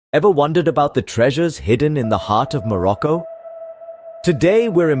Ever wondered about the treasures hidden in the heart of Morocco? Today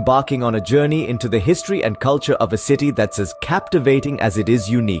we're embarking on a journey into the history and culture of a city that's as captivating as it is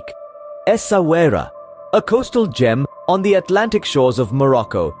unique. Essaouira, a coastal gem on the Atlantic shores of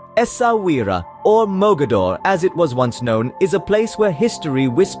Morocco. Essaouira, or Mogador as it was once known, is a place where history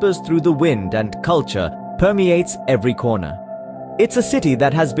whispers through the wind and culture permeates every corner. It's a city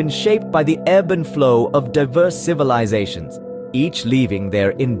that has been shaped by the ebb and flow of diverse civilizations, each leaving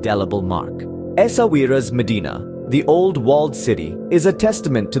their indelible mark. Essaouira's Medina, the old walled city, is a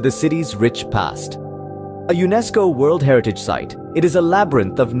testament to the city's rich past. A UNESCO World Heritage Site, it is a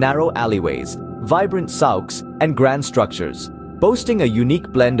labyrinth of narrow alleyways, vibrant souks, and grand structures, boasting a unique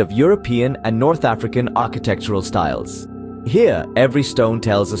blend of European and North African architectural styles. Here, every stone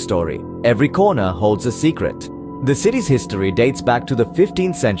tells a story, every corner holds a secret. The city's history dates back to the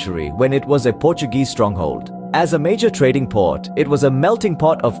 15th century when it was a Portuguese stronghold. As a major trading port, it was a melting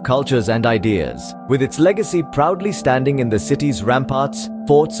pot of cultures and ideas, with its legacy proudly standing in the city's ramparts,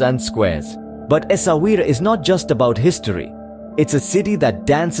 forts, and squares. But Essaouira is not just about history. It's a city that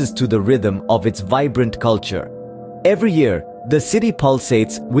dances to the rhythm of its vibrant culture. Every year, the city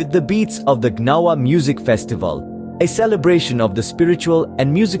pulsates with the beats of the Gnawa Music Festival, a celebration of the spiritual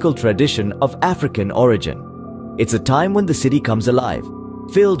and musical tradition of African origin. It's a time when the city comes alive,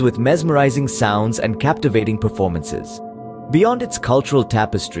 filled with mesmerizing sounds and captivating performances. Beyond its cultural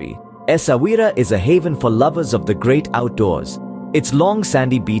tapestry, Essaouira is a haven for lovers of the great outdoors. Its long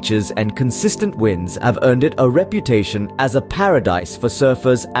sandy beaches and consistent winds have earned it a reputation as a paradise for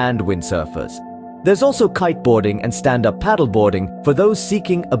surfers and windsurfers. There's also kiteboarding and stand-up paddleboarding for those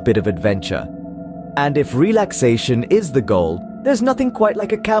seeking a bit of adventure. And if relaxation is the goal, there's nothing quite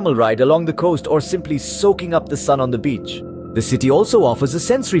like a camel ride along the coast or simply soaking up the sun on the beach. The city also offers a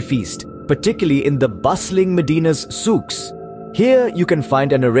sensory feast, particularly in the bustling Medina's souks. Here you can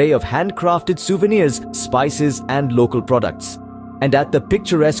find an array of handcrafted souvenirs, spices, and local products. And at the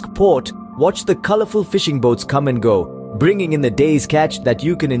picturesque port, watch the colorful fishing boats come and go, bringing in the day's catch that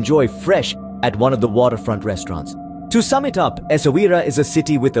you can enjoy fresh at one of the waterfront restaurants. To sum it up, Essaouira is a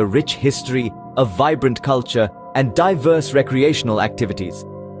city with a rich history, a vibrant culture, and diverse recreational activities.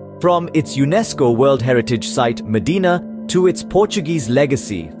 From its UNESCO World Heritage Site, Medina, to its Portuguese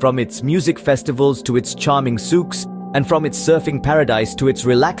legacy, from its music festivals to its charming souks, and from its surfing paradise to its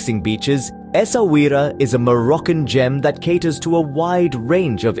relaxing beaches, Essaouira is a Moroccan gem that caters to a wide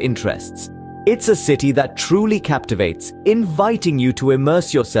range of interests. It's a city that truly captivates, inviting you to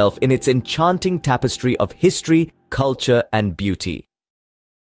immerse yourself in its enchanting tapestry of history, culture, and beauty.